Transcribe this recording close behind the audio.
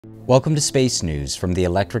Welcome to Space News from the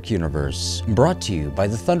Electric Universe, brought to you by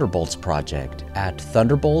the Thunderbolts Project at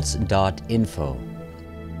thunderbolts.info.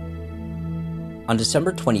 On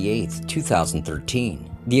December 28, 2013,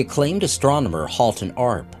 the acclaimed astronomer Halton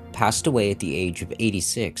Arp passed away at the age of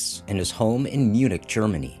 86 in his home in Munich,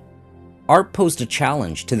 Germany. Arp posed a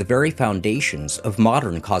challenge to the very foundations of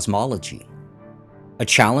modern cosmology, a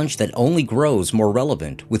challenge that only grows more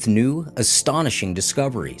relevant with new, astonishing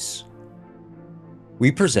discoveries.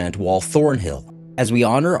 We present Wal Thornhill as we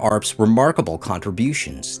honor Arp's remarkable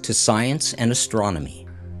contributions to science and astronomy.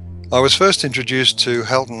 I was first introduced to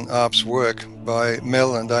Halton Arp's work by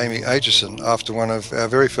Mel and Amy Aitchison after one of our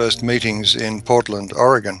very first meetings in Portland,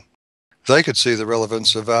 Oregon. They could see the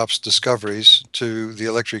relevance of Arp's discoveries to the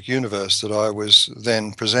electric universe that I was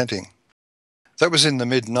then presenting. That was in the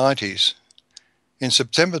mid-90s. In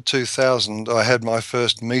September 2000, I had my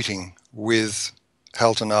first meeting with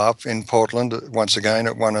Halton Arp in Portland, once again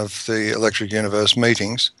at one of the Electric Universe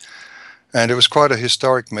meetings. And it was quite a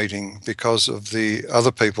historic meeting because of the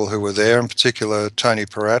other people who were there, in particular Tony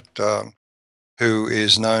Peratt, who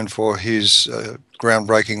is known for his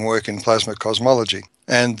groundbreaking work in plasma cosmology.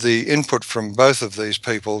 And the input from both of these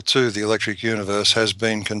people to the Electric Universe has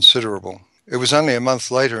been considerable. It was only a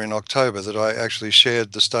month later in October that I actually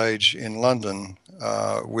shared the stage in London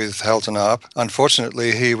with Halton Arp.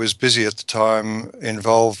 Unfortunately, he was busy at the time,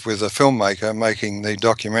 involved with a filmmaker making the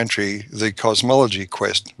documentary The Cosmology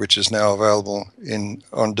Quest, which is now available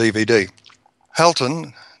on DVD.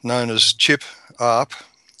 Halton, known as Chip Arp,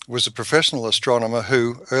 was a professional astronomer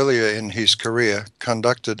who, earlier in his career,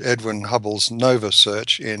 conducted Edwin Hubble's nova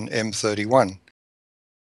search in M31.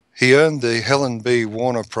 He earned the Helen B.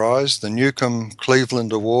 Warner Prize, the Newcomb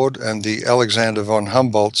Cleveland Award, and the Alexander von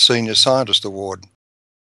Humboldt Senior Scientist Award.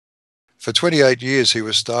 For 28 years he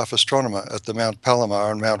was staff astronomer at the Mount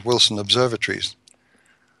Palomar and Mount Wilson observatories.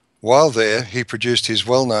 While there, he produced his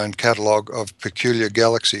well-known catalogue of peculiar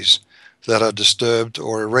galaxies that are disturbed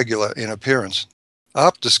or irregular in appearance.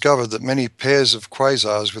 Arp discovered that many pairs of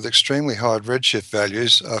quasars with extremely high redshift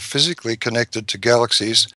values are physically connected to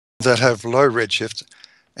galaxies that have low redshift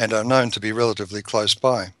and are known to be relatively close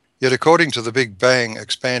by. Yet according to the Big Bang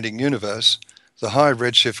expanding universe, the high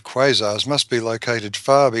redshift quasars must be located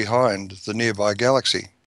far behind the nearby galaxy.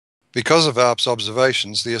 Because of Arp's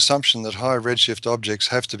observations, the assumption that high redshift objects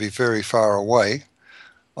have to be very far away,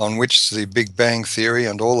 on which the Big Bang theory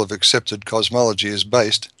and all of accepted cosmology is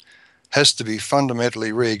based, has to be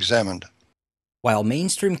fundamentally re-examined. While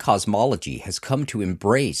mainstream cosmology has come to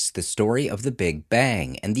embrace the story of the Big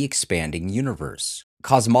Bang and the expanding universe,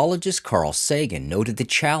 cosmologist Carl Sagan noted the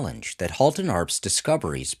challenge that Halton Arp's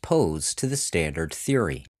discoveries pose to the standard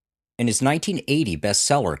theory. In his 1980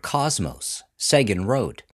 bestseller Cosmos, Sagan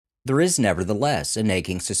wrote, "There is nevertheless a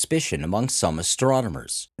nagging suspicion among some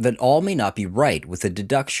astronomers that all may not be right with the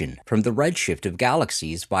deduction from the redshift of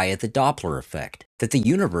galaxies via the Doppler effect that the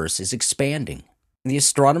universe is expanding. The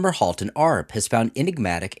astronomer Halton Arp has found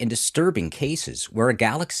enigmatic and disturbing cases where a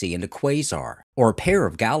galaxy and a quasar, or a pair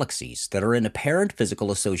of galaxies that are in apparent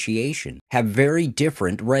physical association, have very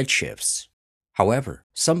different redshifts." However,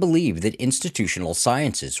 some believe that institutional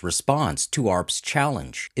science's response to Arp's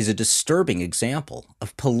challenge is a disturbing example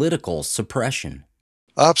of political suppression.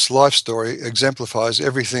 Arp's life story exemplifies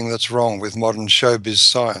everything that's wrong with modern showbiz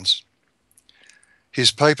science.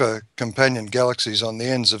 His paper, Companion Galaxies on the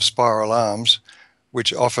Ends of Spiral Arms,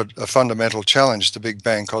 which offered a fundamental challenge to Big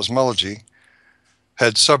Bang cosmology,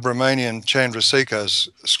 had Subramanian Chandrasekhar's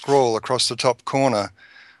scrawl across the top corner,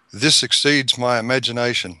 "This exceeds my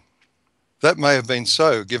imagination." That may have been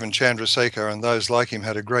so, given Chandrasekhar and those like him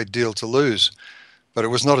had a great deal to lose, but it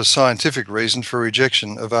was not a scientific reason for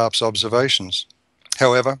rejection of Arp's observations.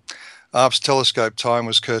 However, Arp's telescope time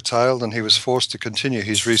was curtailed and he was forced to continue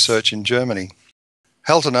his research in Germany.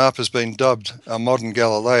 Halton Arp has been dubbed a modern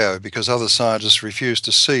Galileo because other scientists refuse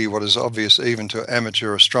to see what is obvious even to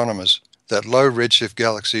amateur astronomers, that low redshift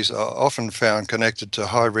galaxies are often found connected to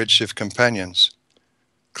high redshift companions.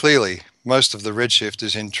 Clearly, most of the redshift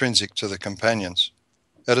is intrinsic to the companions.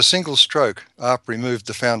 At a single stroke, Arp removed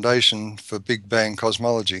the foundation for Big Bang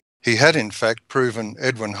cosmology. He had in fact proven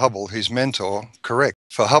Edwin Hubble, his mentor, correct,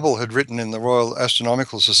 for Hubble had written in the Royal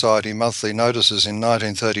Astronomical Society monthly notices in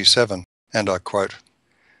 1937, and I quote,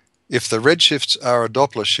 "If the redshifts are a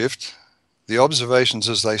Doppler shift, the observations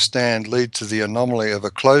as they stand lead to the anomaly of a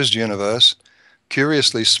closed universe,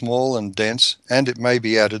 curiously small and dense, and it may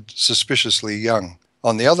be added, suspiciously young.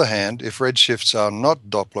 On the other hand, if redshifts are not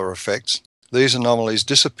Doppler effects, these anomalies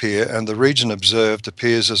disappear and the region observed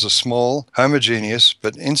appears as a small, homogeneous,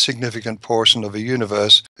 but insignificant portion of a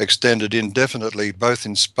universe extended indefinitely both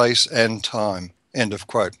in space and time." End of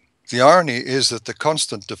quote. The irony is that the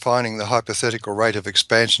constant defining the hypothetical rate of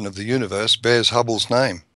expansion of the universe bears Hubble's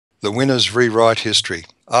name. The winners rewrite history.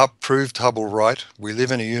 Arp proved Hubble right. We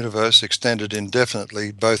live in a universe extended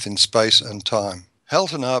indefinitely, both in space and time.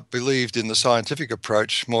 Halton Arp believed in the scientific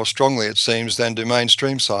approach more strongly, it seems, than do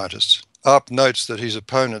mainstream scientists. Arp notes that his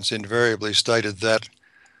opponents invariably stated that,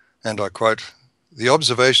 and I quote, "The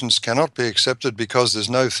observations cannot be accepted because there's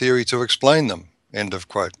no theory to explain them." End of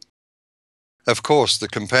quote. Of course, the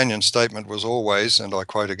companion statement was always, and I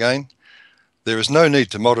quote again, "There is no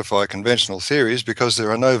need to modify conventional theories because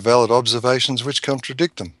there are no valid observations which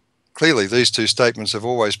contradict them." Clearly, these two statements have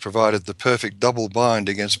always provided the perfect double bind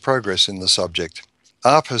against progress in the subject.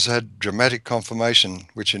 Arp has had dramatic confirmation,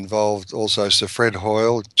 which involved also Sir Fred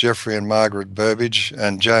Hoyle, Geoffrey and Margaret Burbage,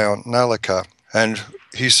 and J. Nalekar. And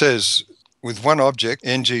he says, with one object,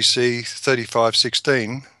 NGC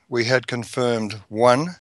 3516, we had confirmed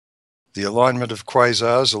 1. The alignment of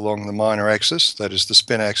quasars along the minor axis, that is the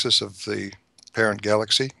spin axis of the parent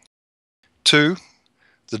galaxy. 2.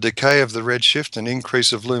 The decay of the redshift and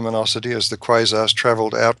increase of luminosity as the quasars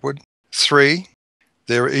travelled outward. 3.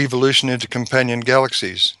 Their evolution into companion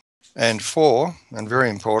galaxies. And 4, and very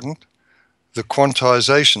important, the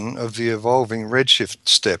quantization of the evolving redshift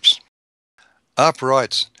steps. Arp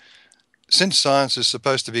writes, "Since science is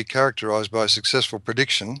supposed to be characterized by successful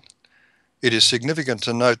prediction, it is significant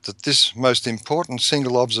to note that this most important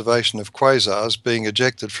single observation of quasars being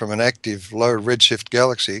ejected from an active low redshift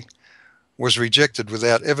galaxy was rejected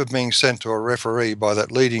without ever being sent to a referee by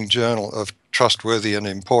that leading journal of trustworthy and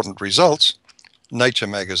important results, Nature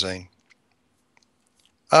magazine."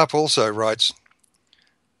 Arp also writes,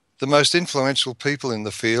 "The most influential people in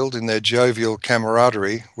the field, in their jovial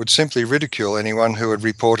camaraderie, would simply ridicule anyone who had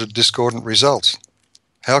reported discordant results.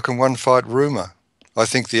 How can one fight rumour? I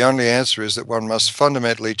think the only answer is that one must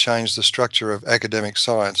fundamentally change the structure of academic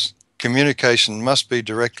science. Communication must be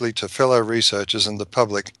directly to fellow researchers and the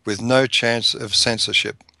public, with no chance of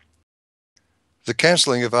censorship." The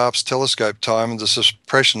cancelling of Arp's telescope time and the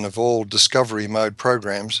suppression of all discovery mode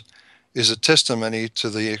programs is a testimony to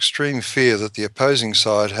the extreme fear that the opposing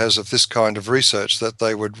side has of this kind of research, that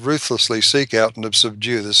they would ruthlessly seek out and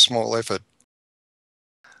subdue this small effort.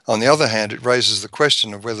 On the other hand, it raises the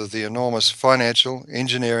question of whether the enormous financial,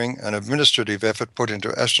 engineering and administrative effort put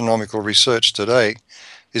into astronomical research today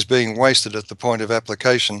is being wasted at the point of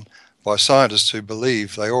application by scientists who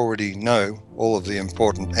believe they already know all of the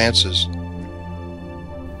important answers.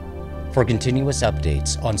 For continuous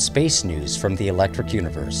updates on space news from the electric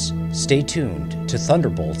universe, stay tuned to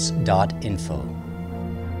thunderbolts.info.